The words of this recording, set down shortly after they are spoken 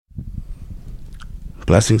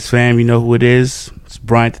Blessings, fam. You know who it is. It's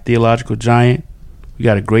Bryant, the Theological Giant. We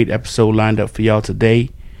got a great episode lined up for y'all today.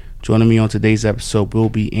 Joining me on today's episode will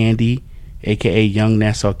be Andy, a.k.a. Young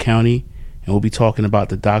Nassau County, and we'll be talking about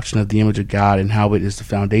the doctrine of the image of God and how it is the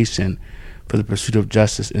foundation for the pursuit of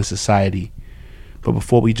justice in society. But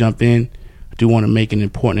before we jump in, I do want to make an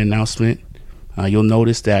important announcement. You'll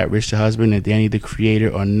notice that Rich the Husband and Danny the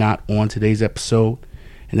Creator are not on today's episode,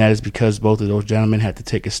 and that is because both of those gentlemen had to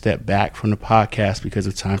take a step back from the podcast because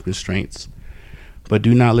of time constraints. But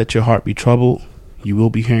do not let your heart be troubled. You will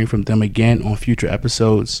be hearing from them again on future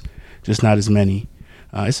episodes, just not as many.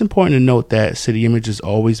 It's important to note that City Image has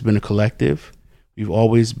always been a collective. We've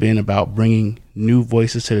always been about bringing new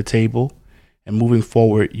voices to the table, and moving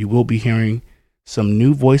forward, you will be hearing some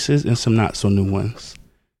new voices and some not so new ones.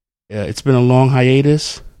 It's been a long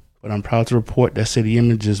hiatus, but I'm proud to report that City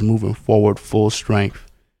Image is moving forward full strength.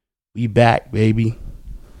 We back, baby.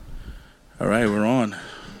 All right, we're on.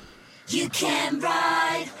 You can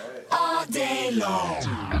ride all day long.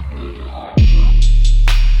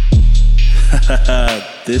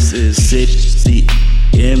 This is City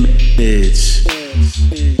Image.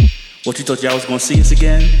 What you thought y'all was gonna see us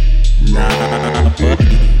again? Nah, buddy.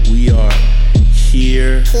 We are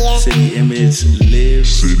here. City Image lives.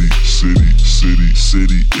 City Image.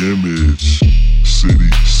 City Image. Lives. City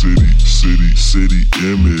Image. City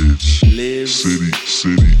Image.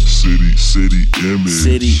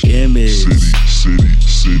 City Image. Buddy. City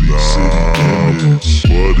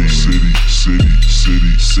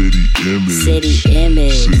Image. City Image. City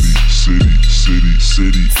Image. City. City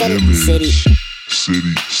Image.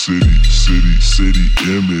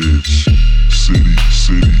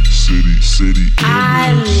 City Image. I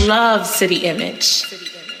love City Image.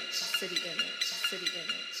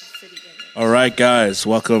 All right, guys,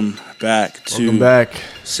 welcome back to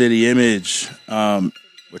City Image.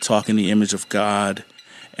 We're talking the image of God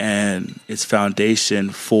and its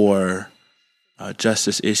foundation for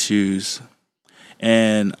justice issues.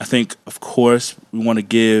 And I think, of course, we want to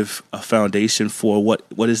give a foundation for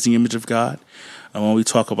what is the image of God. And when we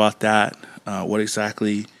talk about that, what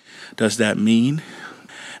exactly does that mean?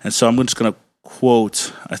 And so I'm just going to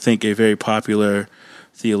quote, I think, a very popular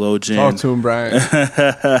theologian. Talk to him, Brian.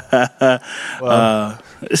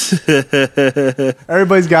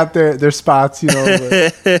 Everybody's got their spots, you know.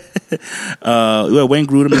 Wayne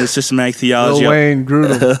Grudem in the systematic theology. Lil Wayne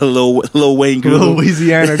Grudem. Lil Wayne Grudem. Lil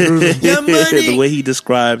Louisiana Grudem. The way he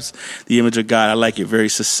describes the image of God, I like it very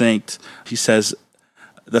succinct. He says,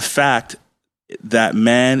 the fact that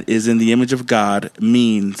man is in the image of God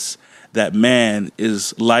means that man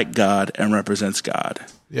is like God and represents God.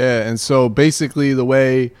 Yeah, and so basically the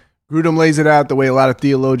way Grudem lays it out, the way a lot of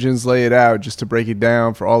theologians lay it out, just to break it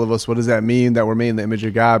down for all of us, what does that mean that we're made in the image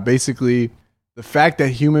of God? Basically, the fact that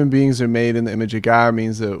human beings are made in the image of God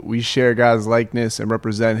means that we share God's likeness and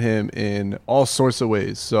represent him in all sorts of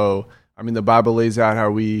ways. So, I mean, the Bible lays out how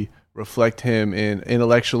we reflect him in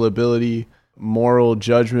intellectual ability, moral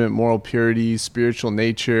judgment, moral purity, spiritual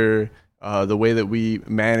nature, the way that we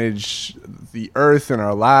manage the earth and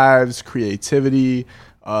our lives, creativity,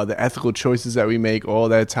 the ethical choices that we make, all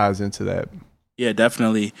that ties into that. Yeah,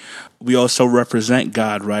 definitely. We also represent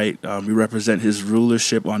God, right? We represent his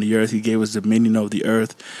rulership on the earth. He gave us dominion over the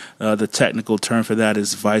earth. The technical term for that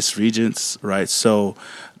is vice regents, right? So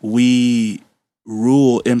we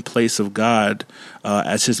rule in place of God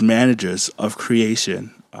as his managers of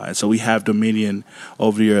creation. And so we have dominion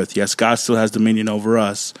over the earth. Yes, God still has dominion over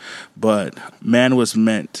us, but man was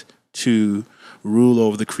meant to rule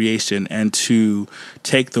over the creation and to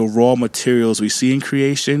take the raw materials we see in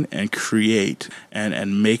creation and create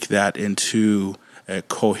and make that into a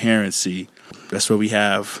coherency. That's where we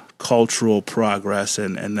have cultural progress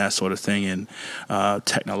and that sort of thing, and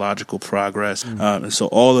technological progress. And so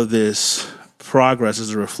all of this progress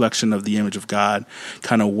is a reflection of the image of God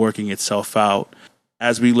kind of working itself out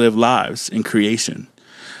as we live lives in creation.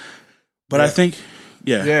 But I think,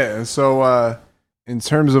 Yeah, and so in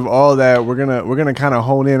terms of all that, we're gonna kind of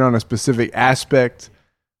hone in on a specific aspect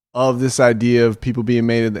of this idea of people being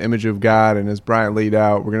made in the image of God. And as Brian laid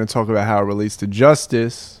out, we're gonna talk about how it relates to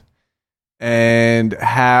justice and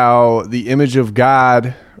how the image of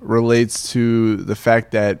God relates to the fact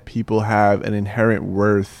that people have an inherent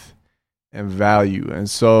worth and value. And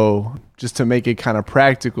so just to make it kind of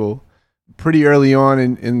practical, pretty early on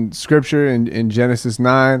in Scripture, in Genesis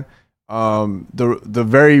 9,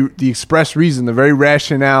 the express reason, the very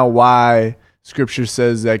rationale why Scripture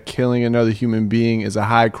says that killing another human being is a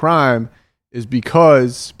high crime is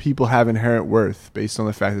because people have inherent worth based on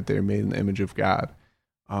the fact that they're made in the image of God.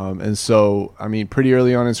 And so, I mean, pretty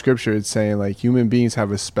early on in Scripture, it's saying like human beings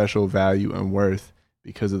have a special value and worth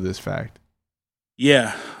because of this fact.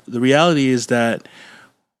 Yeah, the reality is that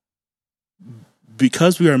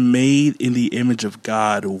because we are made in the image of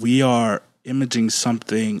God, we are imaging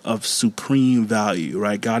something of supreme value,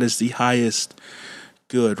 right? God is the highest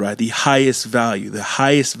good, right? The highest value. The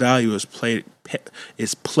highest value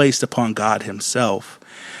is placed upon God himself.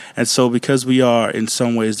 And so because we are in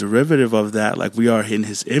some ways derivative of that, like we are in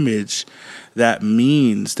his image, that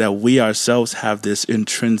means that we ourselves have this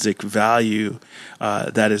intrinsic value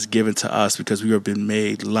that is given to us because we have been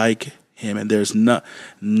made like him. And there's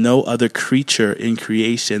no other creature in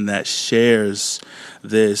creation that shares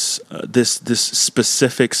this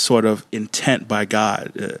specific sort of intent by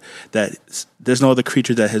God, that there's no other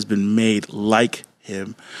creature that has been made like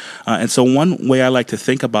him. And so one way I like to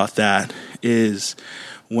think about that is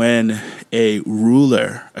when a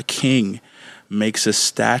ruler, a king, makes a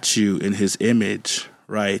statue in his image,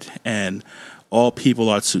 right? And all people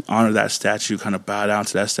are to honor that statue, kind of bow down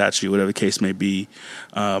to that statue, whatever the case may be.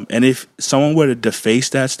 And if someone were to deface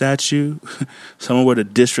that statue, someone were to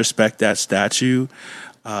disrespect that statue,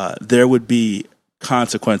 there would be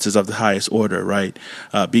consequences of the highest order, right?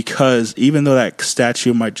 Because even though that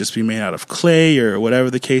statue might just be made out of clay or whatever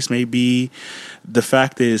the case may be, the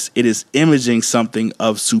fact is it is imaging something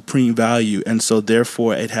of supreme value. And so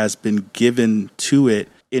therefore it has been given to it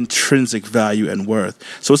intrinsic value and worth.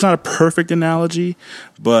 So it's not a perfect analogy,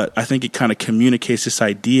 but I think it kind of communicates this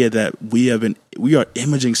idea that we are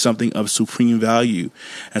imaging something of supreme value.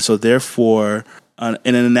 And so therefore, in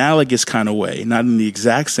an analogous kind of way, not in the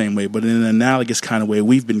exact same way, but in an analogous kind of way,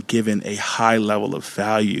 we've been given a high level of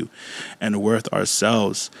value and worth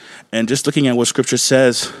ourselves. And just looking at what Scripture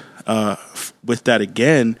says with that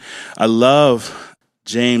again, I love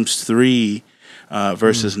James 3,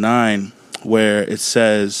 verses 9, where it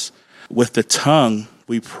says, with the tongue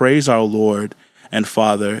we praise our Lord and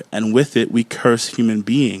Father, and with it we curse human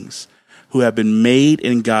beings who have been made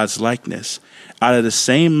in God's likeness. Out of the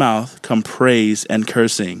same mouth come praise and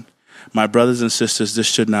cursing. My brothers and sisters, this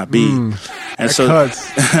should not be. And that so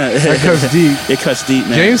that cuts deep. It cuts deep,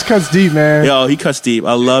 man. James cuts deep, man. Yo, he cuts deep.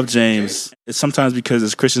 I love James. It's sometimes because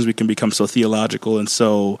as Christians we can become so theological and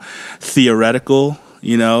so theoretical,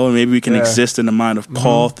 you know, and maybe we can exist in the mind of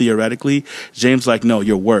Paul theoretically. James like, no,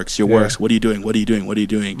 your works. What are you doing? What are you doing? What are you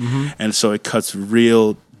doing? And so it cuts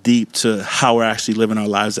real deep to how we're actually living our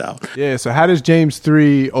lives out. Yeah, so how does James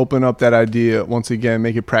 3 open up that idea, once again,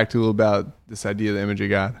 make it practical about this idea of the image of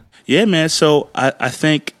God? Yeah, man. So I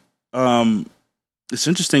think it's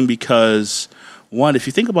interesting because, one, if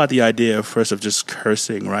you think about the idea first of just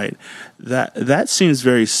cursing, right, that seems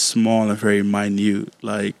very small and very minute.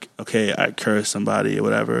 Like, okay, I curse somebody or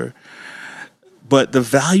whatever. But the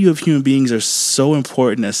value of human beings are so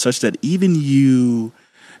important as such that even you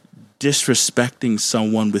disrespecting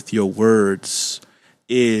someone with your words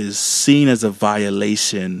is seen as a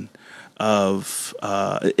violation of,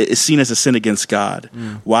 it's seen as a sin against God.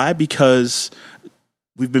 Why? Because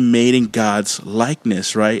we've been made in God's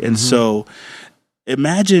likeness, right? And so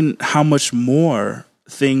imagine how much more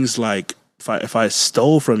things like if I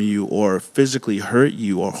stole from you or physically hurt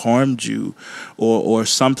you or harmed you or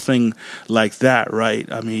something like that,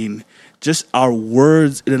 right? I mean, just our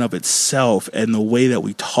words in and of itself and the way that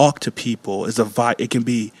we talk to people it can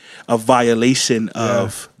be a violation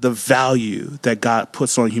of the value that God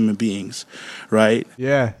puts on human beings, right?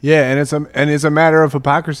 Yeah, and it's a matter of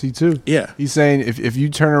hypocrisy too. Yeah, he's saying if you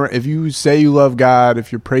turn around, if you say you love God,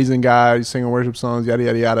 if you're praising God, you're singing worship songs, yada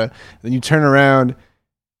yada yada, then you turn around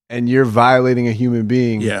and you're violating a human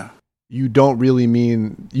being. Yeah. You don't really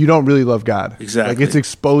love God. Exactly. Like it's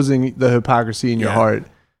exposing the hypocrisy in your heart.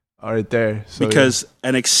 Right there. So, because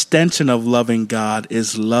an extension of loving God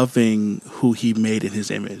is loving who he made in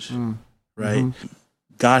his image, right?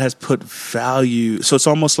 God has put value. So it's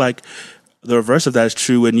almost like the reverse of that is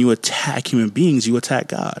true. When you attack human beings, you attack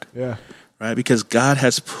God. Yeah. Right? Because God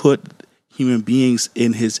has put human beings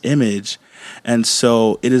in his image. And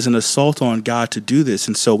so it is an assault on God to do this.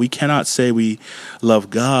 And so we cannot say we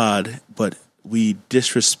love God, but we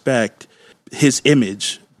disrespect his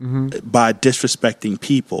image by disrespecting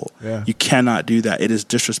people. Yeah. You cannot do that. It is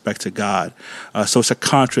disrespect to God. So it's a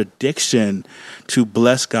contradiction to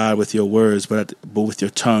bless God with your words, but with your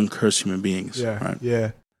tongue curse human beings. Yeah. Right?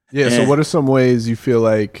 Yeah. So what are some ways you feel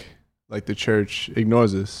like the church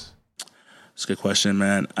ignores this? That's a good question,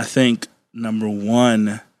 man. I think number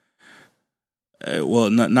one, I don't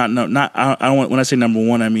want, when I say number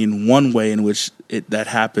one, I mean one way in which that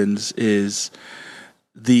happens is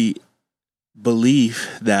the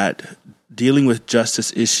belief that dealing with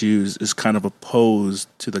justice issues is kind of opposed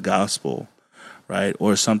to the gospel, right?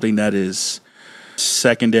 Or something that is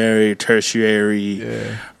secondary, tertiary,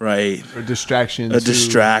 right? Or distraction. A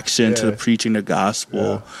distraction to the preaching the gospel.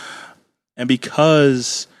 Yeah. And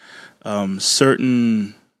because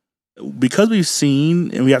because we've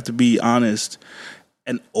seen, and we have to be honest,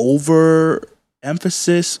 an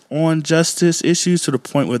overemphasis on justice issues to the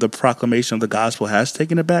point where the proclamation of the gospel has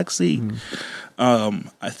taken a backseat.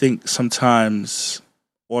 I think sometimes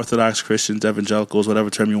Orthodox Christians, evangelicals, whatever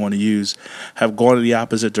term you want to use, have gone in the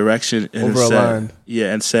opposite direction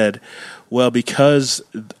and said, well, because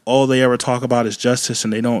all they ever talk about is justice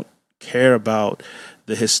and they don't care about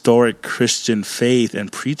the historic Christian faith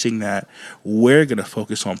and preaching that, we're going to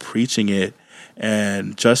focus on preaching it,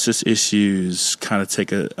 and justice issues kind of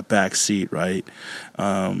take a back seat, right?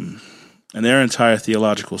 And there are entire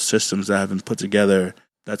theological systems that have been put together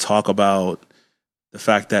that talk about the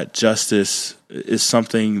fact that justice is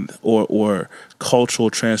something, or cultural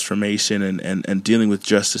transformation and dealing with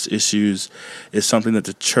justice issues is something that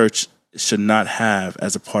the church should not have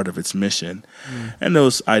as a part of its mission. And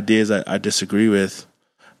those ideas I disagree with,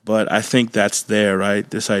 but I think that's there, right?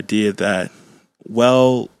 This idea that,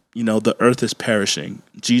 well, you know, the earth is perishing.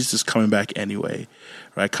 Jesus is coming back anyway,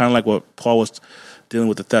 right? Kind of like what Paul was dealing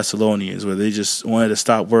with the Thessalonians, where they just wanted to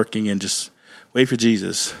stop working and just wait for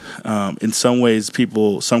Jesus. In some ways,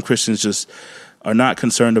 some Christians just are not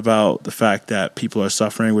concerned about the fact that people are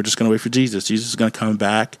suffering. We're just going to wait for Jesus. Jesus is going to come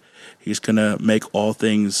back. He's going to make all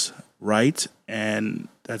things right, and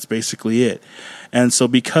that's basically it. And so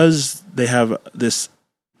because they have this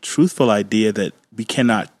truthful idea that we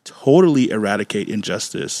cannot totally eradicate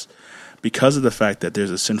injustice because of the fact that there's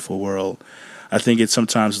a sinful world, I think it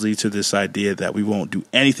sometimes leads to this idea that we won't do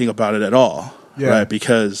anything about it at all, right?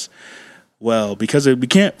 Because we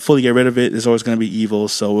can't fully get rid of it. There's always going to be evil,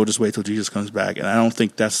 so we'll just wait till Jesus comes back. And I don't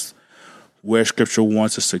think that's where Scripture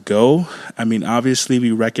wants us to go. I mean, obviously, we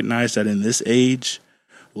recognize that in this age,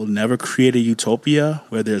 we'll never create a utopia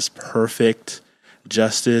where there's perfect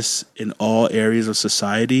justice in all areas of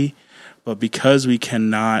society. But because we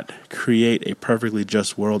cannot create a perfectly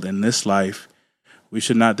just world in this life, we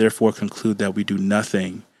should not therefore conclude that we do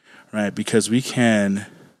nothing, right? Because we can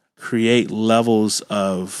create levels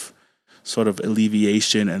of sort of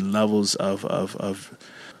alleviation and levels of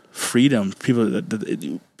freedom.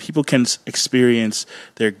 People can experience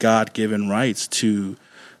their God-given rights to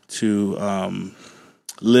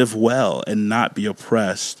live well and not be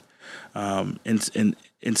oppressed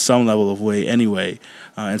in some level of way anyway.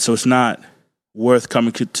 And so it's not worth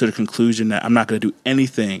coming to the conclusion that I'm not going to do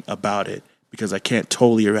anything about it because I can't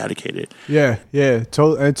totally eradicate it. Yeah.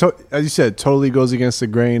 As you said, totally goes against the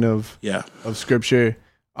grain of Scripture.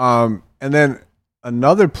 And then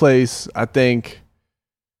another place I think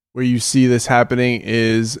where you see this happening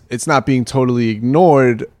is it's not being totally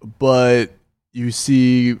ignored, but you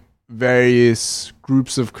see various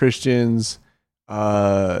groups of Christians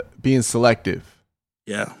being selective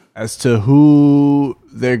as to who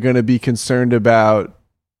they're going to be concerned about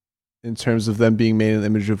in terms of them being made in the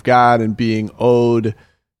image of God and being owed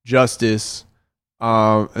justice.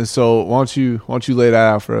 And so why don't you lay that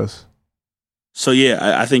out for us? So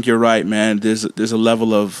I think you're right, man. There's a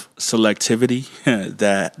level of selectivity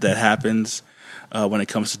that happens when it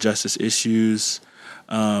comes to justice issues,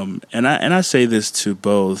 and I say this to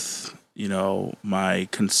both, you know, my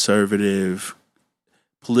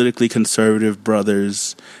politically conservative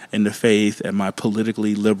brothers in the faith and my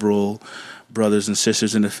politically liberal brothers and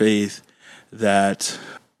sisters in the faith, that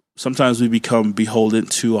sometimes we become beholden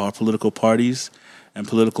to our political parties and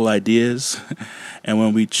political ideas. And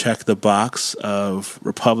when we check the box of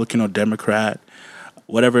Republican or Democrat,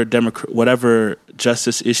 whatever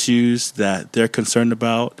justice issues that they're concerned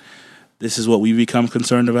about, this is what we become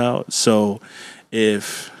concerned about. So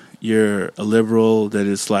if you're a liberal that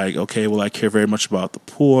is like, okay, well, I care very much about the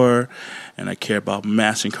poor, and I care about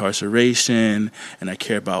mass incarceration, and I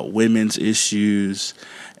care about women's issues,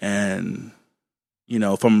 and, you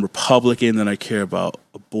know, if I'm a Republican, then I care about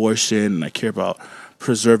abortion, and I care about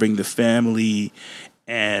preserving the family,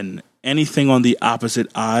 and anything on the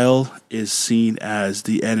opposite aisle is seen as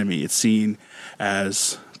the enemy. It's seen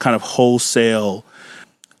as kind of wholesale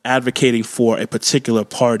advocating for a particular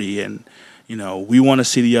party, and you know, we want to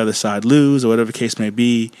see the other side lose or whatever the case may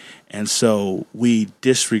be. And so we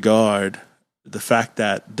disregard the fact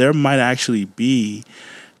that there might actually be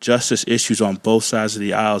justice issues on both sides of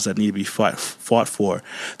the aisles that need to be fought for.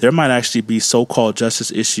 There might actually be so-called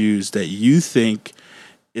justice issues that you think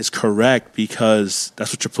is correct because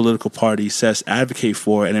that's what your political party says advocate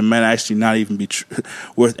for, and it might actually not even be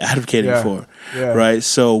worth advocating for, right?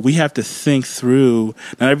 So we have to think through,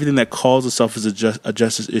 not everything that calls itself as a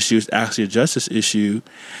justice issue is actually a justice issue,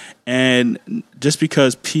 and just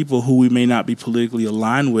because people who we may not be politically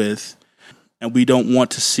aligned with, and we don't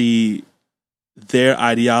want to see their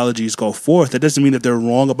ideologies go forth, that doesn't mean that they're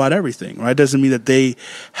wrong about everything, right? It doesn't mean that they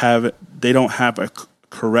don't have a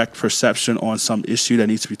correct perception on some issue that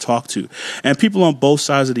needs to be talked to. And people on both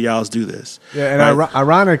sides of the aisles do this. Yeah, and right?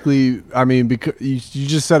 Ironically, I mean, because you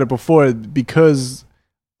just said it before, because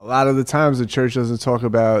a lot of the times the church doesn't talk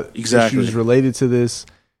about issues related to this.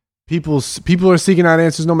 People are seeking out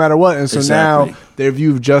answers no matter what. And so now their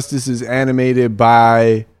view of justice is animated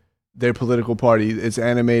by their political party. It's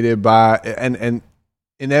animated by, and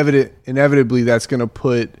inevitably that's going to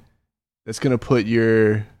put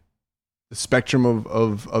the spectrum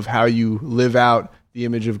of how you live out the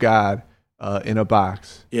image of God in a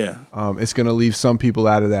box. Yeah. It's going to leave some people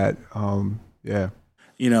out of that. And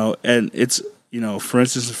it's, for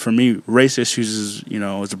instance, for me, race issues is,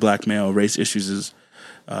 as a black male, race issues is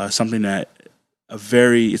something that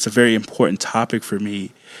it's a very important topic for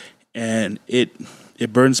me. And it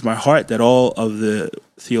burdens my heart that all of the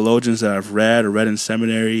theologians that I've read in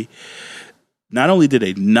seminary, not only did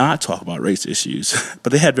they not talk about race issues,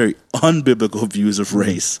 but they had very unbiblical views of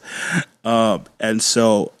race. And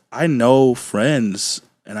so I know friends,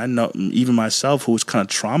 and I know even myself, who was kind of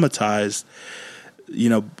traumatized.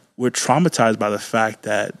 We're traumatized by the fact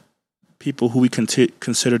that people who we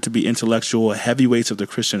consider to be intellectual heavyweights of the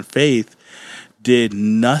Christian faith did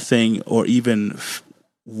nothing or even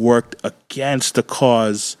worked against the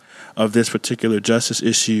cause of this particular justice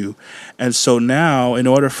issue. And so now, in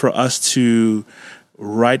order for us to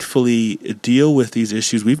rightfully deal with these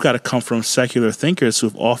issues, we've got to come from secular thinkers who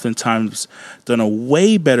have oftentimes done a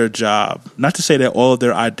way better job. Not to say that all of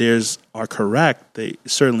their ideas are correct, they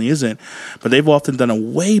certainly isn't, but they've often done a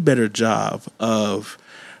way better job of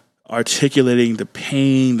articulating the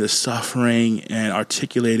pain, the suffering, and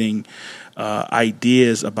articulating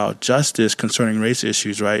ideas about justice concerning race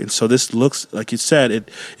issues, right? And so this looks, like you said,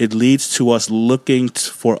 it leads to us looking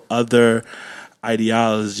for other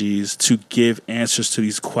ideologies to give answers to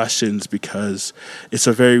these questions, because it's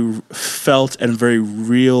a very felt and very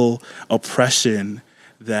real oppression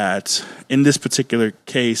that, in this particular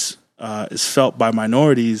case, is felt by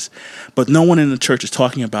minorities, but no one in the church is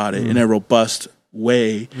talking about it in a robust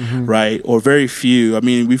way, right? Or very few. I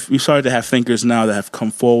mean, we've started to have thinkers now that have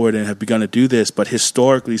come forward and have begun to do this, but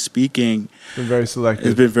historically speaking, it's been very selective.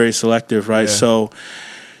 It's been very selective, right? Yeah. So,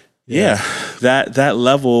 that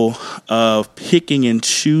level of picking and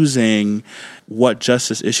choosing what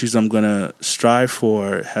justice issues I'm going to strive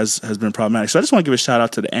for has been problematic. So I just want to give a shout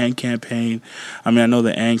out to the AND campaign. I mean, I know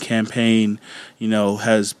the AND campaign,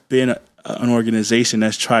 has been an organization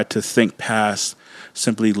that's tried to think past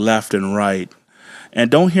simply left and right. And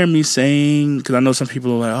don't hear me saying, because I know some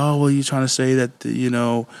people are like, oh, well, you're trying to say that,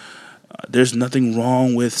 there's nothing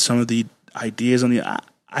wrong with some of the ideas on the.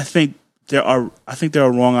 I think there are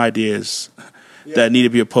wrong ideas that need to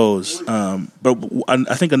be opposed. But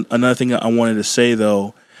I think another thing I wanted to say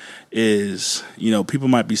though is, people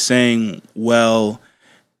might be saying, well,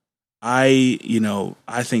 I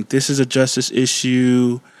think this is a justice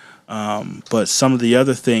issue, but some of the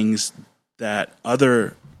other things that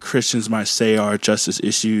other Christians might say are justice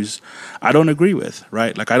issues, I don't agree with,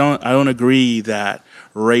 right? Like I don't agree that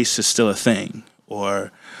race is still a thing,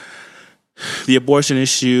 or the abortion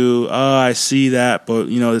issue. Oh, I see that, but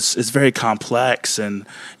it's very complex, and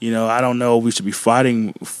I don't know. We should be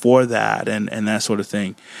fighting for that, and that sort of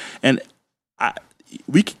thing. And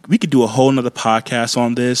we could do a whole nother podcast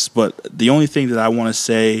on this, but the only thing that I want to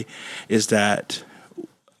say is that,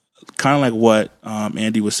 kind of like what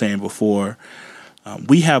Andy was saying before,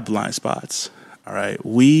 we have blind spots. All right,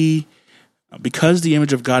 because the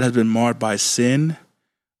image of God has been marred by sin,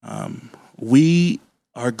 we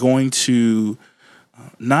are going to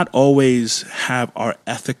not always have our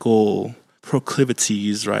ethical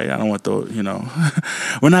proclivities, right? I don't want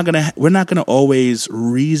we're not gonna always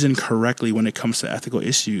reason correctly when it comes to ethical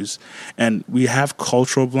issues, and we have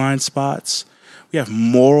cultural blind spots. We have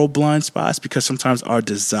moral blind spots because sometimes our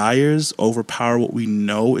desires overpower what we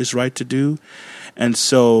know is right to do. And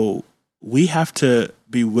so we have to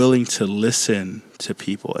be willing to listen to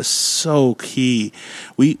people. It's so key.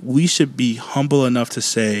 We should be humble enough to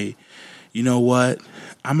say, you know what,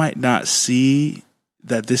 I might not see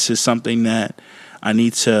that this is something that I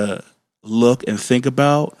need to look and think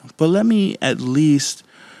about, but let me at least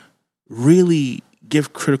really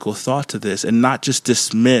give critical thought to this and not just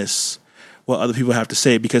dismiss what other people have to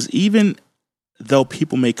say, because even though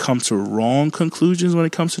people may come to wrong conclusions when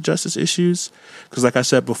it comes to justice issues, because like I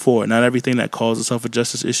said before, not everything that calls itself a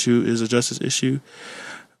justice issue is a justice issue.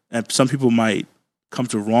 And some people might come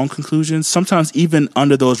to wrong conclusions. Sometimes even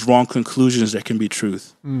under those wrong conclusions, there can be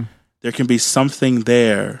truth. There can be something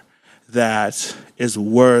there that is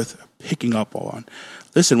worth picking up on.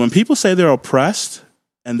 Listen, when people say they're oppressed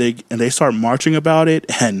and they start marching about it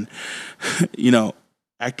and,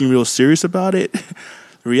 acting real serious about it,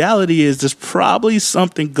 the reality is there's probably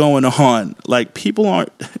something going on. Like people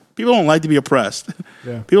don't like to be oppressed.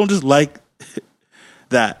 Yeah. People don't just like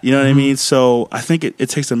that. You know what I mean? So I think it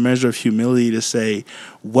takes a measure of humility to say,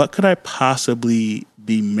 what could I possibly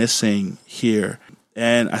be missing here?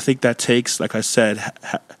 And I think that takes, like I said,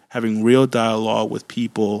 having real dialogue with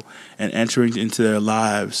people and entering into their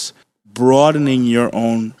lives, broadening your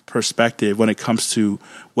own perspective when it comes to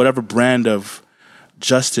whatever brand of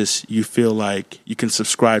justice you feel like you can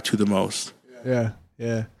subscribe to the most. Yeah.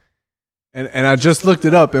 And I just looked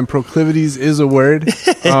it up, and proclivities is a word.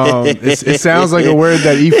 It sounds like a word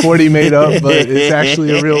that E40 made up, but it's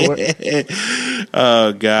actually a real word.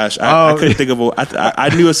 Oh gosh, I couldn't think of I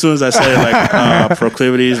knew as soon as I said it, like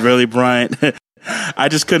proclivities, really, Bryant. I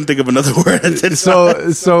just couldn't think of another word.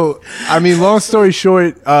 So I mean, long story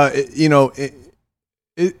short,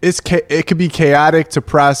 it could be chaotic to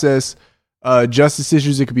process justice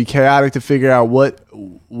issues. It could be chaotic to figure out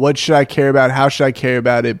what should I care about, how should I care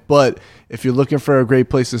about it. But if you're looking for a great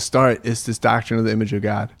place to start, it's this doctrine of the image of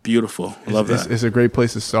God. Beautiful, love that. It's a great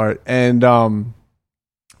place to start, and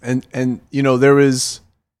there is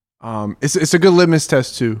it's a good litmus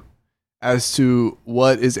test too, as to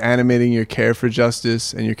what is animating your care for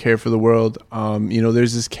justice and your care for the world.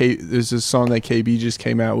 There's this song that KB just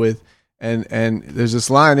came out with, and there's this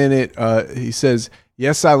line in it. He says,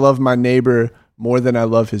 "Yes, I love my neighbor more than I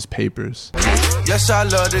love his papers." Yes, I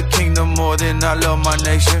love the kingdom more than I love my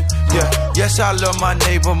nation. Yeah. Yes, I love my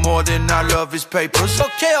neighbor more than I love his papers.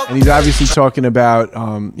 Okay. And he's obviously talking about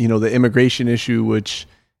the immigration issue, which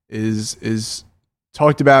is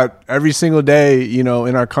talked about every single day, in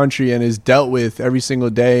our country, and is dealt with every single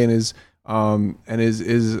day, and is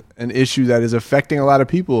an issue that is affecting a lot of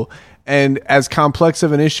people. And as complex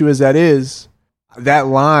of an issue as that is, that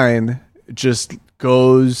line just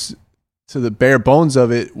goes to the bare bones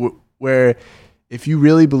of it, where if you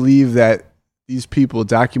really believe that these people,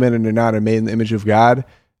 documented or not, are made in the image of God,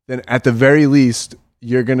 then at the very least,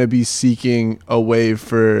 you're going to be seeking a way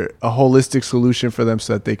for a holistic solution for them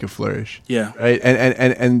so that they can flourish. Yeah. Right.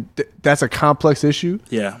 And that's a complex issue.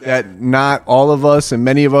 Yeah. That not all of us and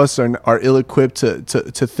many of us are ill-equipped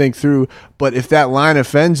to think through. But if that line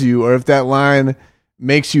offends you, or if that line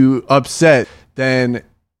makes you upset, then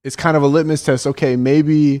it's kind of a litmus test. Okay,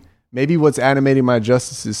 maybe what's animating my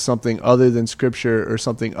justice is something other than scripture, or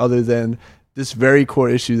something other than this very core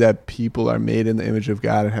issue that people are made in the image of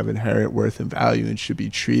God and have inherent worth and value and should be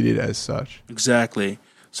treated as such. Exactly.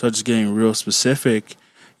 So just getting real specific,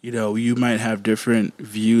 you might have different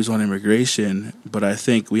views on immigration, but I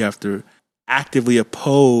think we have to actively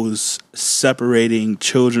oppose separating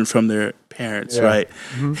children from their parents, right?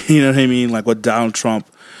 Mm-hmm. You know what I mean? Like what Donald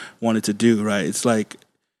Trump wanted to do, right? It's like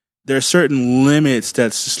there are certain limits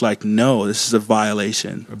that's just like, no, this is a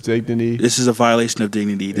violation of dignity. This is a violation of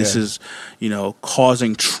dignity. This is,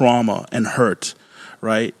 causing trauma and hurt,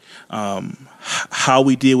 right? How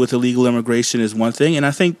we deal with illegal immigration is one thing. And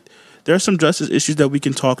I think there are some justice issues that we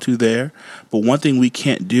can talk to there. But one thing we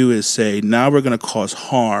can't do is say, now we're going to cause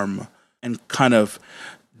harm and kind of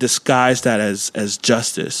disguise that as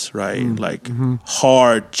justice, right?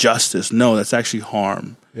 Hard justice. No, that's actually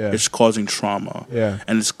harm. Yeah. It's causing trauma. Yeah.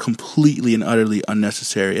 And it's completely and utterly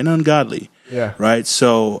unnecessary and ungodly. Yeah. Right?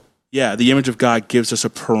 So, the image of God gives us a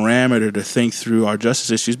parameter to think through our justice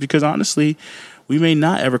issues, because honestly, we may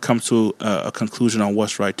not ever come to a conclusion on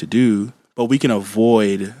what's right to do, but we can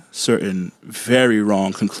avoid certain very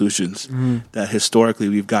wrong conclusions that historically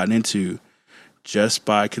we've gotten into just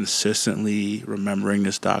by consistently remembering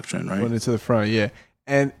this doctrine, right? Putting it to the front, yeah.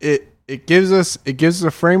 And it gives us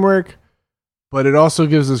a framework, but it also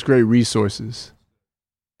gives us great resources.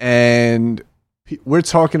 And we're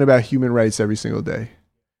talking about human rights every single day.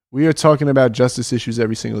 We are talking about justice issues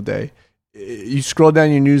every single day. You scroll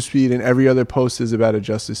down your newsfeed and every other post is about a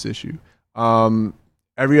justice issue.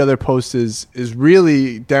 Every other post is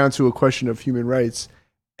really down to a question of human rights.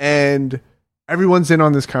 And everyone's in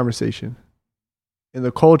on this conversation. In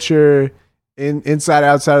the culture, inside,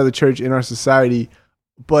 outside of the church, in our society.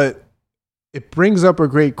 But it brings up a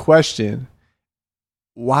great question.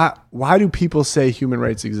 Why do people say human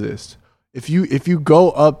rights exist? If you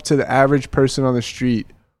go up to the average person on the street,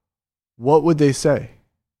 what would they say?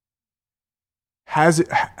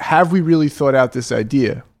 Have we really thought out this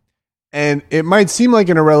idea? And it might seem like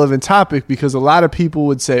an irrelevant topic because a lot of people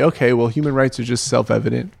would say, okay, well, human rights are just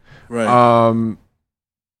self-evident. Right.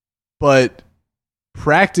 But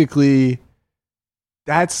practically,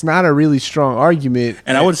 that's not a really strong argument.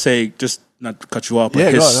 And I would say, just not to cut you off, but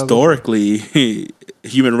Yeah, go ahead. historically,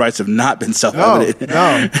 human rights have not been self-evident.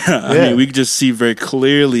 No. I mean, we can just see very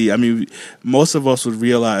clearly. I mean, most of us would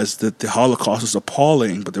realize that the Holocaust was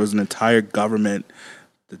appalling, but there was an entire government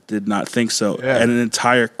that did not think so, and an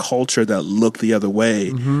entire culture that looked the other way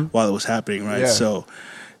while it was happening, right? Yeah. So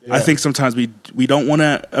I think sometimes we don't want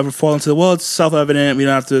to ever fall into, well, it's self-evident, we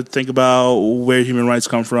don't have to think about where human rights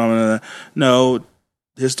come from. No,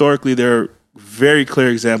 historically, there are very clear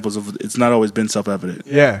examples of it's not always been self-evident.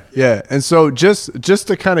 Yeah. And so just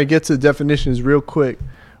to kind of get to the definitions real quick,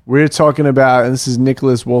 we're talking about, and this is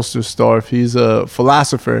Nicholas Wolsterstorff, he's a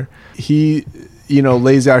philosopher. He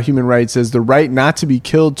lays out human rights as the right not to be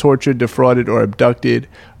killed, tortured, defrauded, or abducted,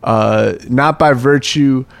 not by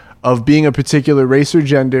virtue of being a particular race or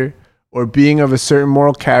gender, or being of a certain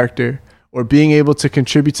moral character, or being able to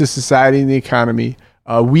contribute to society and the economy.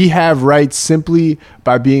 We have rights simply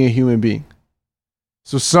by being a human being.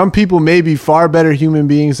 So some people may be far better human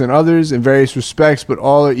beings than others in various respects, but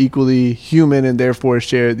all are equally human and therefore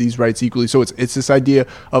share these rights equally. So it's this idea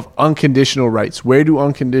of unconditional rights. Where do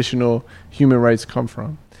unconditional human rights come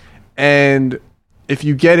from? And if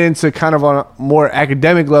you get into kind of on a more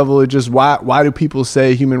academic level, it's just why do people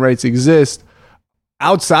say human rights exist?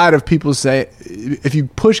 Outside of people say, if you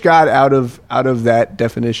push God out of that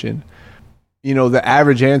definition, the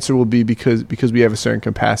average answer will be because we have a certain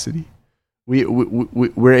capacity.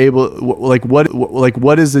 We're able,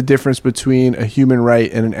 what is the difference between a human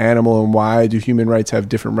right and an animal, and why do human rights have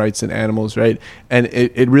different rights than animals, right? And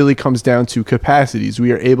it really comes down to capacities.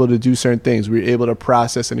 We are able to do certain things. We're able to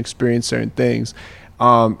process and experience certain things.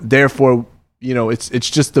 Therefore, it's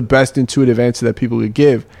just the best intuitive answer that people could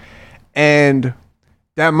give. And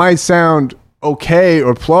that might sound okay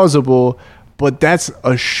or plausible, but that's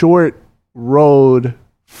a short road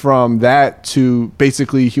from that to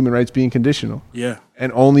basically human rights being conditional. Yeah.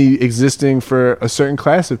 And only existing for a certain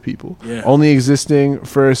class of people. Yeah. Only existing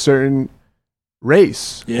for a certain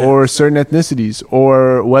race or certain ethnicities,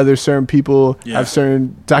 or whether certain people have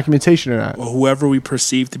certain documentation or not. Well, whoever we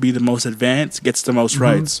perceive to be the most advanced gets the most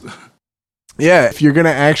rights. Yeah. If you're going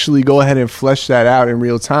to actually go ahead and flesh that out in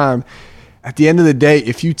real time, at the end of the day,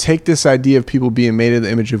 if you take this idea of people being made in the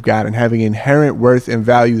image of God and having inherent worth and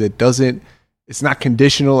value that it's not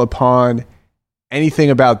conditional upon anything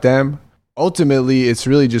about them, ultimately, it's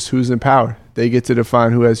really just who's in power. They get to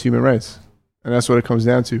define who has human rights. And that's what it comes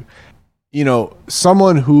down to.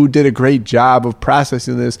 Someone who did a great job of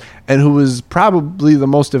processing this and who was probably the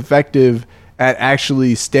most effective at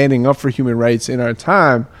actually standing up for human rights in our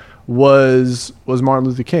time was Martin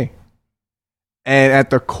Luther King. And at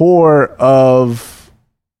the core of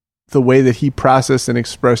the way that he processed and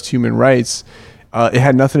expressed human rights, it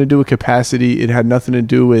had nothing to do with capacity. It had nothing to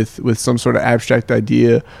do with some sort of abstract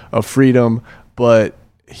idea of freedom. But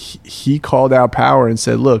he called out power and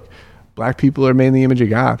said, look, black people are made in the image of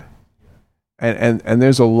God. And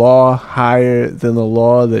there's a law higher than the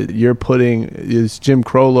law that you're putting, is Jim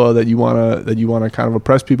Crow law that you wanna kind of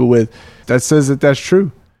oppress people with, that says that that's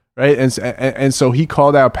true. Right. And so he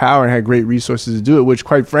called out power and had great resources to do it, which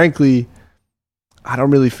quite frankly, I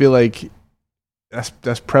don't really feel like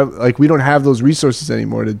we don't have those resources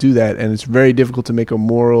anymore to do that. And it's very difficult to make a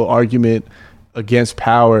moral argument against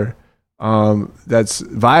power that's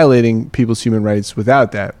violating people's human rights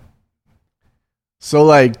without that.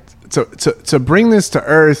 So to bring this to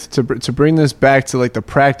Earth, to bring this back to the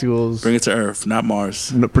practicals, Bring it to Earth, not Mars.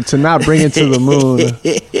 To not bring it to the moon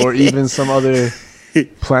or even some other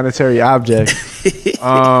planetary object.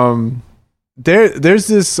 There's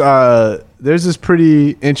this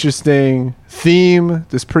pretty interesting theme,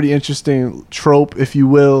 this pretty interesting trope, if you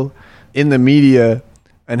will, in the media,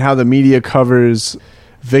 and how the media covers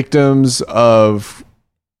victims of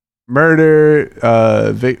murder,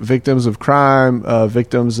 victims of crime,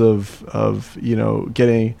 victims of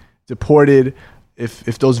getting deported,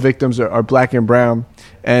 if those victims are black and brown.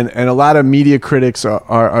 And a lot of media critics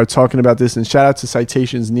are talking about this, and shout out to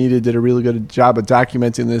Citations Needed, did a really good job of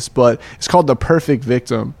documenting this, but it's called The Perfect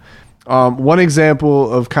Victim. One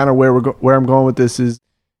example of kind of where I'm going with this is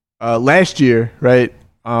last year, right?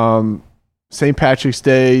 St. Patrick's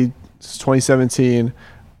Day, 2017,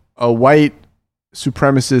 a white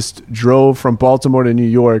supremacist drove from Baltimore to New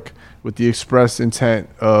York with the express intent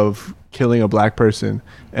of killing a black person,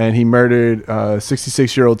 and he murdered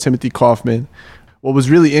 66-year-old Timothy Kaufman. what was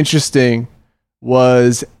really interesting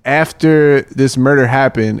was after this murder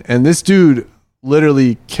happened, and this dude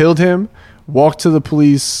literally killed him, walked to the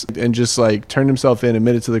police, and just like turned himself in,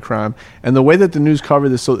 admitted to the crime. And the way that the news covered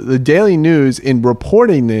this, so the Daily News, in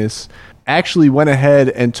reporting this, actually went ahead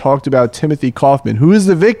and talked about Timothy Kaufman, who is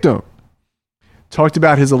the victim, talked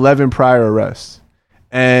about his 11 prior arrests.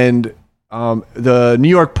 And the New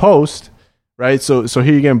York Post, right? So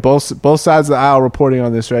here again, both sides of the aisle reporting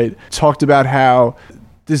on this, right? Talked about how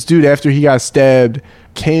this dude, after he got stabbed,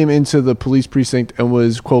 came into the police precinct and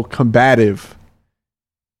was, quote, combative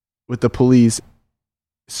with the police.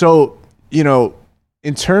 So, you know,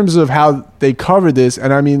 in terms of how they covered this,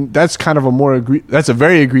 and I mean, that's kind of that's a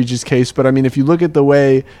very egregious case, but I mean, if you look at the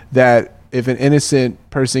way that if an innocent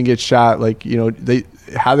person gets shot, like, you know,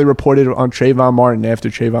 how they reported on Trayvon Martin after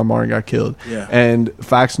Trayvon Martin got killed, and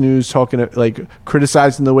Fox News talking, like,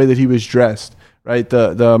 criticizing the way that he was dressed, right?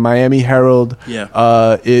 The Miami Herald,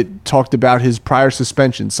 it talked about his prior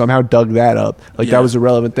suspension, somehow dug that up, like that was a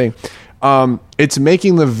relevant thing. It's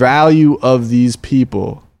making the value of these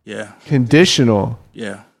people conditional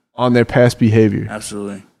on their past behavior.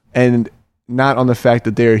 Absolutely. And not on the fact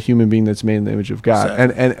that they're a human being that's made in the image of God.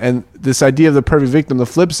 Exactly. And this idea of the perfect victim, the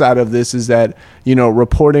flip side of this is that, you know,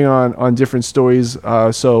 reporting on different stories.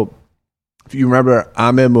 So if you remember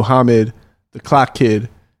Ahmed Muhammad, the clock kid,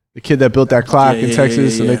 the kid that built that clock in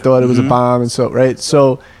Texas, and they thought it was a bomb. And so, right.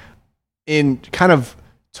 So in kind of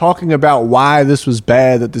talking about why this was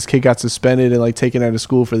bad, that this kid got suspended and like taken out of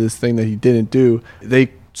school for this thing that he didn't do,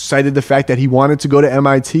 they cited the fact that he wanted to go to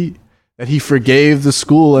MIT, that he forgave the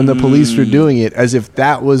school and the police for doing it, as if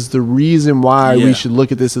that was the reason why we should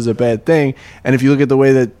look at this as a bad thing. And if you look at the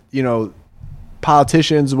way that, you know,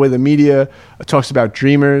 politicians, the way the media talks about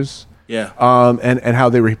dreamers, and how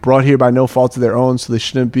they were brought here by no fault of their own, so they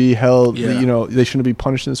shouldn't be held, you know, they shouldn't be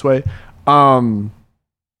punished in this way.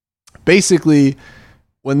 Basically,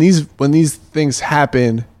 when these things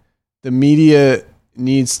happen, the media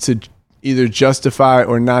needs to either justify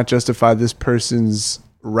or not justify this person's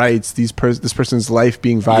rights, this person's life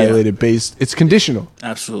being violated based. It's conditional.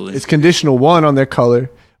 Absolutely. It's conditional, one, on their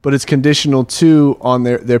color, but it's conditional, two, on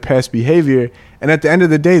their past behavior. And at the end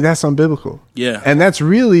of the day, that's unbiblical. Yeah. And that's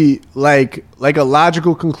really like a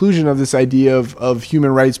logical conclusion of this idea of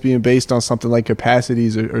human rights being based on something like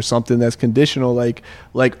capacities or something that's conditional. Like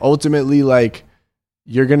ultimately, like,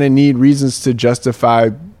 you're going to need reasons to justify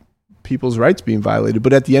people's rights being violated.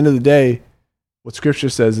 But at the end of the day, what Scripture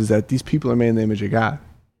says is that these people are made in the image of God,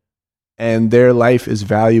 and their life is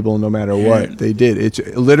valuable no matter what they did. It's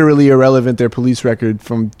literally irrelevant, their police record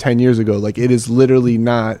from 10 years ago. Like, it is literally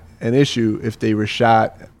not an issue if they were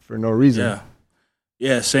shot for no reason.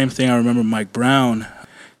 Yeah, same thing. I remember Mike Brown.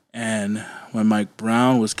 And when Mike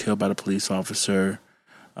Brown was killed by the police officer,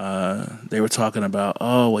 they were talking about,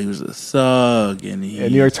 he was a thug, and New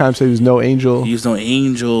York Times said he was no angel. He was no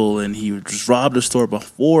angel, and he just robbed a store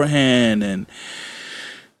beforehand. And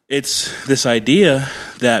it's this idea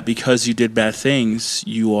that because you did bad things,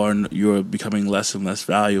 you're becoming less and less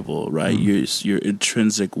valuable, right? Your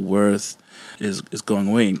intrinsic worth is going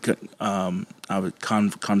away. I would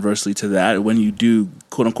conversely to that, when you do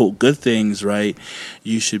quote unquote good things, right,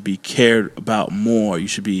 you should be cared about more. You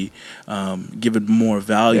should be given more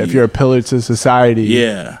value. If you're a pillar to society.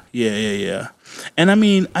 Yeah. And I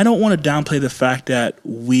mean, I don't want to downplay the fact that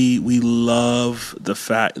we love the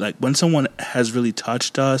fact, like, when someone has really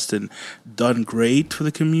touched us and done great for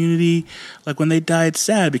the community, like when they die, it's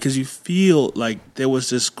sad because you feel like there was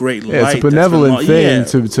this great light. It's a benevolent thing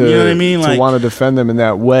to you know what I mean? To want to defend them in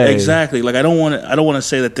that way. Exactly. Like, I don't want to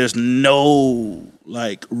say that there's no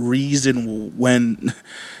like reason when,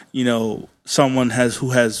 you know, someone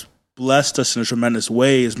who has blessed us in a tremendous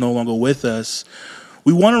way is no longer with us.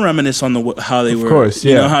 We want to reminisce on how they were, course,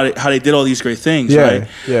 you know, how they did all these great things, right?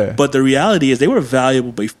 Yeah. But the reality is they were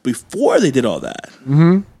valuable before they did all that.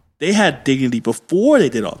 Mm-hmm. They had dignity before they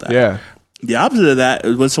did all that. Yeah. The opposite of that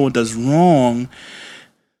is when someone does wrong,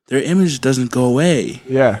 their image doesn't go away.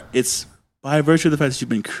 Yeah. It's by virtue of the fact that you've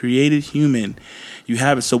been created human, you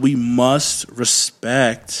have it. So we must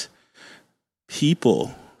respect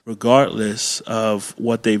people regardless of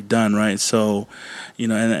what they've done, right? So, you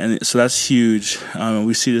know, and so that's huge.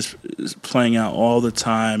 We see this playing out all the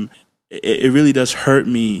time. It really does hurt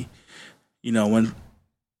me, you know, when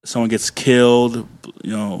someone gets killed,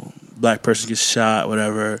 you know, black person gets shot,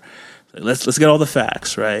 whatever. Let's get all the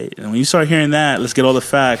facts, right? And when you start hearing that, let's get all the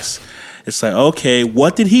facts. It's like, okay,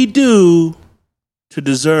 what did he do to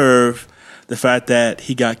deserve the fact that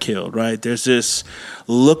he got killed, right? There's this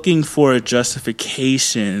looking for a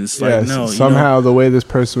justification. It's like, no, somehow the way this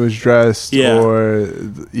person was dressed, or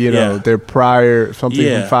their prior something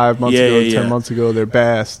from 5 months ago, 10 months ago, their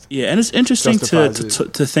past. Yeah, and it's interesting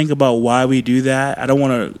to think about why we do that. I don't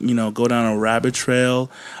want to go down a rabbit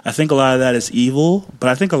trail. I think a lot of that is evil, but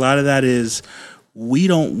I think a lot of that is we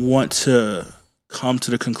don't want to come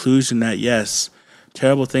to the conclusion that yes,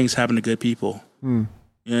 terrible things happen to good people. You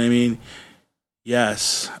know what I mean?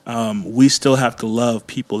 Yes, we still have to love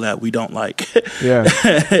people that we don't like. Something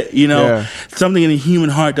in the human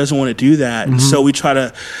heart doesn't want to do that. And so we try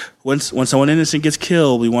to, when someone innocent gets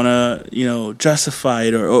killed, we want to, justify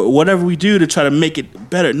it or whatever we do to try to make it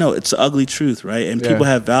better. No, it's the ugly truth, right? And people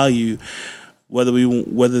have value, whether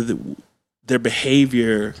their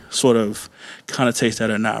behavior sort of connotates that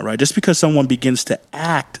or not, right? Just because someone begins to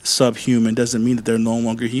act subhuman doesn't mean that they're no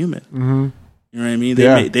longer human. Mm-hmm. You know what I mean?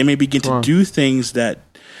 They may begin to do things that,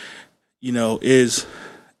 is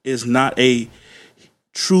not a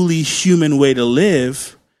truly human way to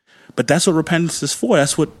live, but that's what repentance is for.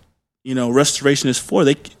 That's what, restoration is for.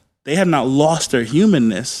 They have not lost their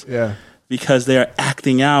humanness because they are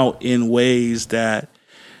acting out in ways that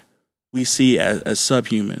we see as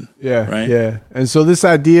subhuman. Right? Yeah. And so this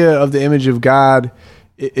idea of the image of God,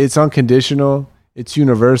 it's unconditional, it's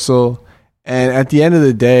universal, and at the end of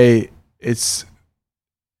the day, it's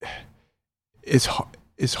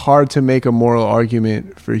hard to make a moral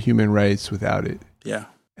argument for human rights without it. Yeah.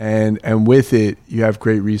 And with it, you have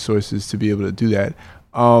great resources to be able to do that.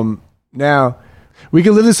 Now, we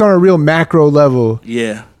can live this on a real macro level.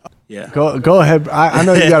 Yeah. Go ahead. I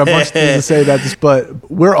know you got a bunch of things to say about this,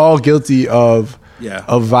 but we're all guilty of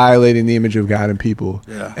violating the image of God in people.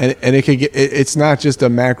 Yeah. And it could get, it's not just a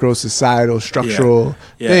macro societal structural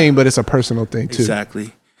thing, but it's a personal thing too.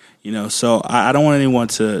 Exactly. So I don't want anyone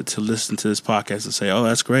to listen to this podcast and say, oh,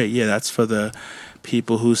 that's great. Yeah, that's for the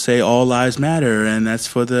people who say all lives matter and that's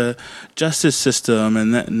for the justice system.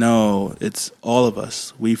 And no, it's all of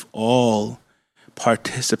us. We've all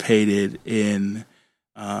participated in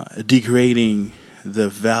degrading the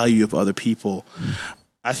value of other people.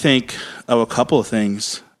 I think of a couple of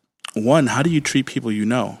things. One, how do you treat people you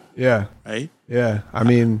know? Yeah. Right? Yeah. I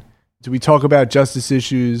mean, do we talk about justice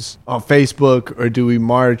issues on Facebook or do we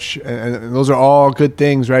march? And those are all good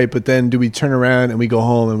things, right? But then do we turn around and we go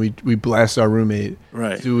home and we blast our roommate?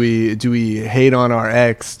 Right. Do we hate on our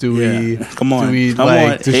ex? Come on.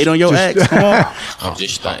 Hate on your ex. Come on. I'm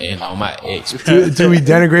just stunting on my ex. Do we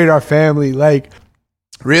denigrate our family? Like,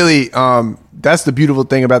 really, that's the beautiful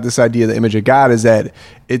thing about this idea of the image of God is that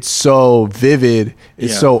it's so vivid,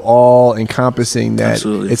 it's so all-encompassing that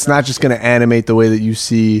it's not just going to animate the way that you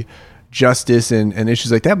see justice and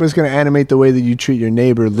issues like that, but it's going to animate the way that you treat your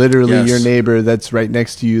neighbor, literally your neighbor that's right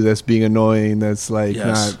next to you that's being annoying, that's like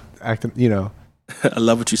not acting, I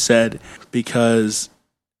love what you said because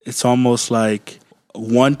it's almost like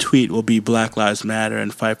one tweet will be Black Lives Matter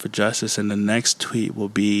and fight for justice and the next tweet will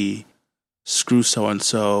be screw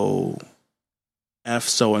so-and-so, F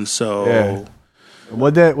so-and-so. Yeah.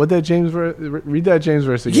 What that James verse? Read that James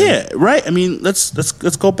verse again. Yeah, right. I mean, let's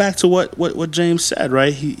go back to what James said.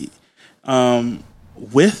 Right, he,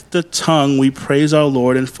 with the tongue we praise our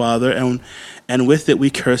Lord and Father, and with it we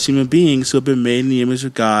curse human beings who have been made in the image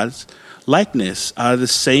of God's likeness. Out of the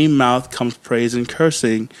same mouth comes praise and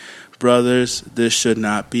cursing. Brothers, this should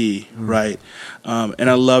not be, right? And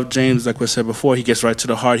I love James, like I said before, he gets right to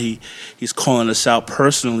the heart. He's calling us out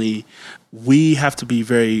personally. We have to be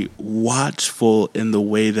very watchful in the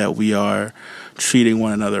way that we are treating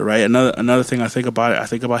one another, right? Another thing I think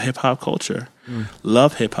about hip hop culture.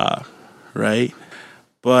 Love hip hop, right?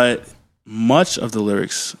 But much of the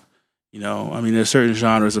lyrics, there's certain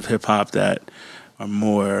genres of hip hop that are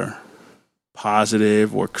more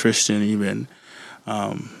positive or Christian even.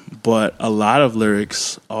 But a lot of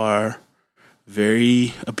lyrics are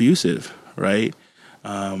very abusive, right?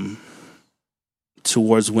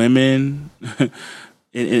 Towards women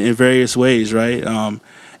in various ways, right? And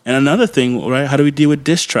another thing, right? How do we deal with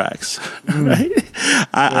diss tracks, right?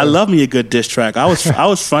 I love me a good diss track. I was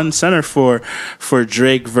front and center for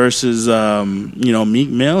Drake versus Meek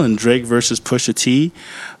Mill and Drake versus Pusha T,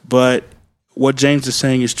 but what James is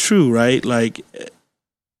saying is true, right? Like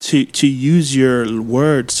to use your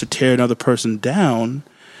words to tear another person down,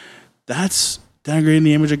 that's denigrating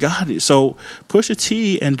the image of God. So Pusha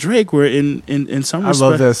T and Drake were in some respect. I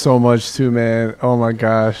love that so much too, man. Oh my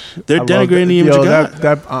gosh, they're denigrating the image of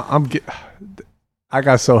God. I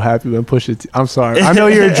got so happy when Pusha T. I'm sorry. I know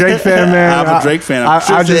you're a Drake fan, man. I'm a Drake fan.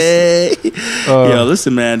 Yo,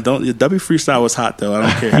 listen, man. W freestyle was hot though. I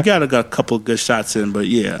don't care. He got a couple of good shots in, but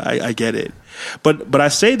yeah, I get it. But I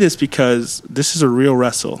say this because this is a real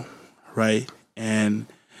wrestle, right? And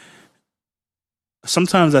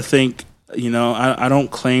sometimes I think, I don't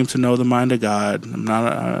claim to know the mind of God.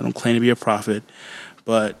 I don't claim to be a prophet.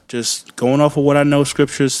 But just going off of what I know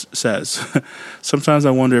Scriptures says, sometimes I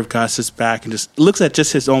wonder if God sits back and just looks at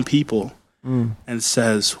just His own people and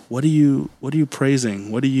says, "What are you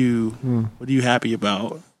praising? What are you happy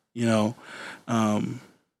about?"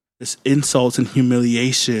 This insults and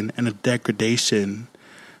humiliation and a degradation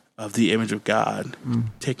of the image of God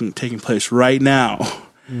taking place right now,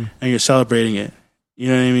 and you're celebrating it. You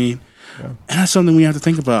know what I mean? Yeah. And that's something we have to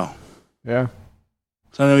think about. Yeah,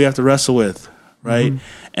 something we have to wrestle with. Right.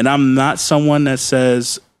 And I'm not someone that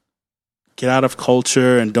says get out of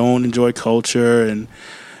culture and don't enjoy culture and,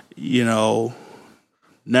 never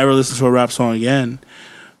listen to a rap song again.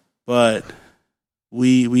 But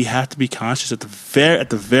we have to be conscious at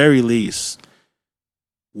the very least.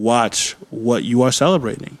 Watch what you are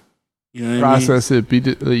celebrating. You know what Process I mean?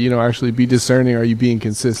 It. Actually be discerning. Are you being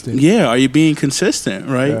consistent? Yeah. Are you being consistent?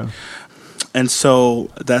 Right. Yeah. And so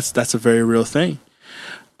that's a very real thing.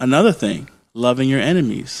 Another thing. Loving your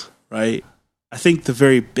enemies, right? I think the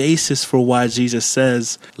very basis for why Jesus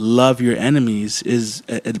says love your enemies is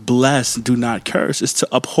bless, do not curse, is to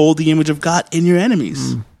uphold the image of God in your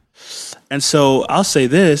enemies. And so I'll say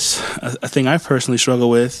this, a thing I personally struggle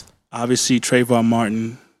with. Obviously, Trayvon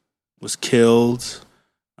Martin was killed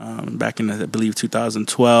back in, I believe,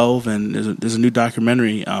 2012, and there's a new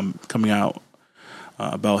documentary coming out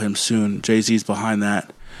about him soon. Jay-Z's behind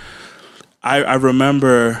that. I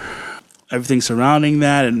remember everything surrounding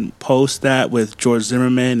that and post that with George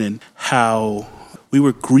Zimmerman and how we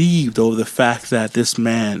were grieved over the fact that this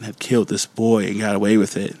man had killed this boy and got away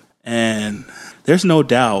with it. And there's no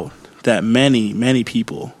doubt that many, many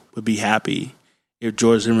people would be happy if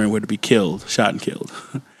George Zimmerman were to be shot and killed.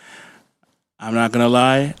 I'm not going to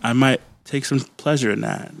lie. I might take some pleasure in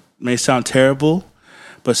that. It may sound terrible,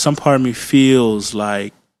 but some part of me feels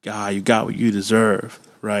like, you got what you deserve,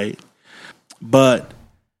 right? But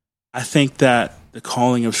I think that the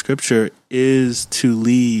calling of Scripture is to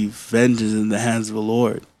leave vengeance in the hands of the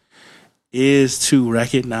Lord, is to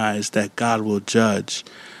recognize that God will judge,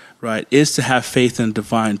 right? Is to have faith in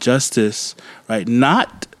divine justice, right?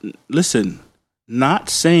 Not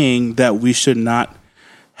saying that we should not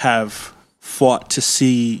have fought to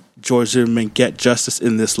see George Zimmerman get justice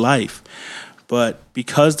in this life, but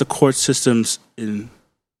because the court systems, in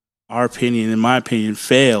my opinion,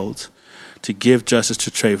 failed to give justice to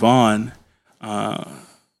Trayvon,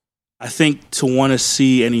 I think to want to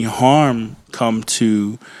see any harm come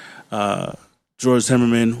to George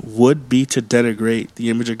Zimmerman would be to denigrate the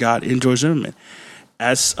image of God in George Zimmerman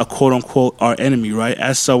as a quote unquote our enemy, right?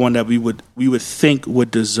 As someone that we would think would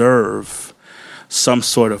deserve some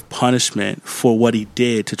sort of punishment for what he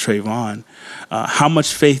did to Trayvon. How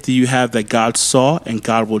much faith do you have that God saw and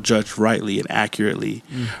God will judge rightly and accurately,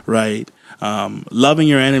 right? Loving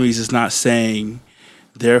your enemies is not saying,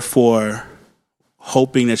 therefore,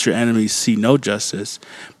 hoping that your enemies see no justice,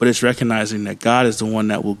 but it's recognizing that God is the one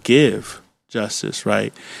that will give justice,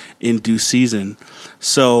 right, in due season.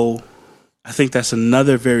 So I think that's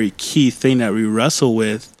another very key thing that we wrestle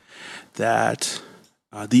with, that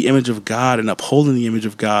the image of God and upholding the image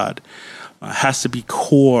of God has to be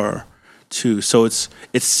core too. So it's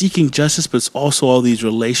seeking justice, but it's also all these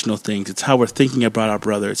relational things. It's how we're thinking about our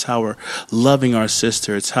brother. It's how we're loving our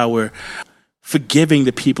sister. It's how we're forgiving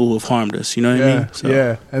the people who have harmed us. You know what I mean? So.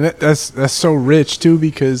 Yeah, and that's so rich too,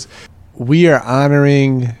 because we are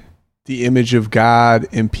honoring the image of God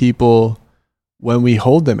in people when we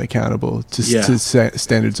hold them accountable to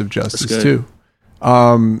standards of justice too.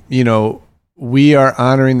 We are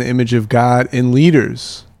honoring the image of God in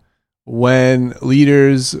leaders when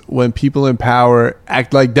people in power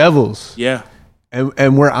act like devils. Yeah.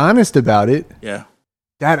 And we're honest about it. Yeah.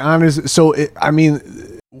 That honest. So,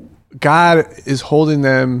 God is holding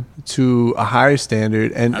them to a higher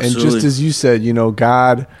standard. And just as you said,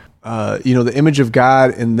 God, the image of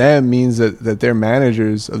God in them means that they're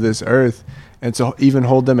managers of this earth. And to even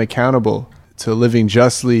hold them accountable to living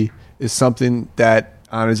justly is something that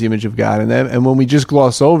honors the image of God in them. And when we just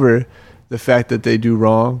gloss over the fact that they do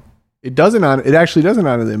wrong, it actually doesn't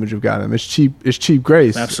honor the image of God in them. It's cheap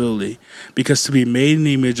grace. Absolutely. Because to be made in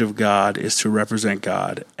the image of God is to represent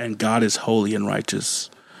God, and God is holy and righteous,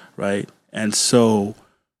 right? And so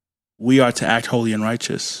we are to act holy and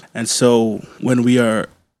righteous. And so when we are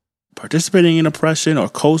participating in oppression or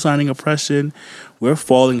co-signing oppression, we're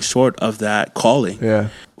falling short of that calling. Yeah.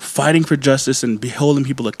 Fighting for justice and holding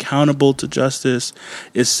people accountable to justice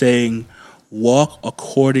is saying, walk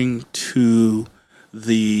according to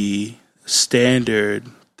the standard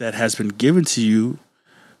that has been given to you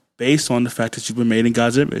based on the fact that you've been made in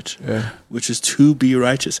God's image, which is to be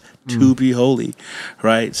righteous, to be holy,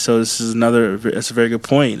 right? So this is it's a very good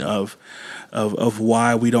point of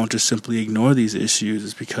why we don't just simply ignore these issues,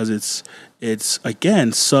 is because it's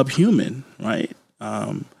again subhuman, right?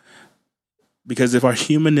 Because if our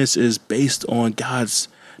humanness is based on God's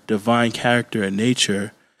divine character and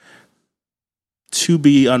nature, to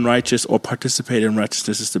be unrighteous or participate in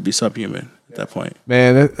righteousness is to be subhuman at that point.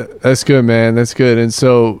 Man, that's good, man. That's good. And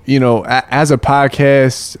so, as a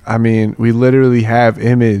podcast, I mean, we literally have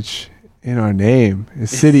image in our name.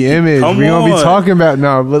 It's City Image. We're going to be talking about,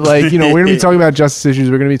 we're going to be talking about justice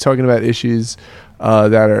issues. We're going to be talking about issues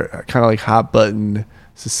that are kind of like hot button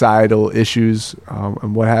societal issues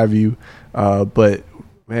and what have you. But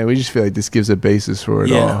man, we just feel like this gives a basis for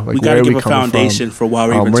it all. Like, we got to give a foundation for why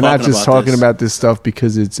we're even talking about this. We're not just talking about this stuff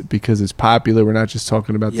because it's popular. We're not just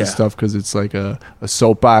talking about this stuff because it's like a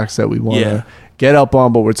soapbox that we want to get up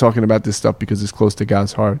on, but we're talking about this stuff because it's close to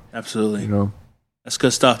God's heart. Absolutely. That's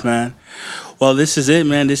good stuff, man. Well, this is it,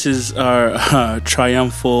 man. This is our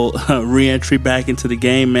triumphal re-entry back into the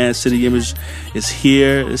game, man. City Image is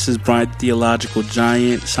here. This is Bryant Theological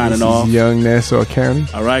Giant signing off. Young Nassau County.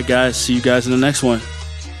 All right, guys. See you guys in the next one.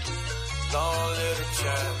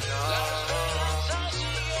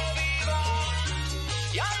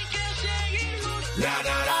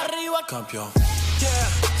 Campeón. Yeah,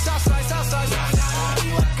 Southside.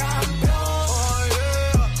 Arriba, campeón.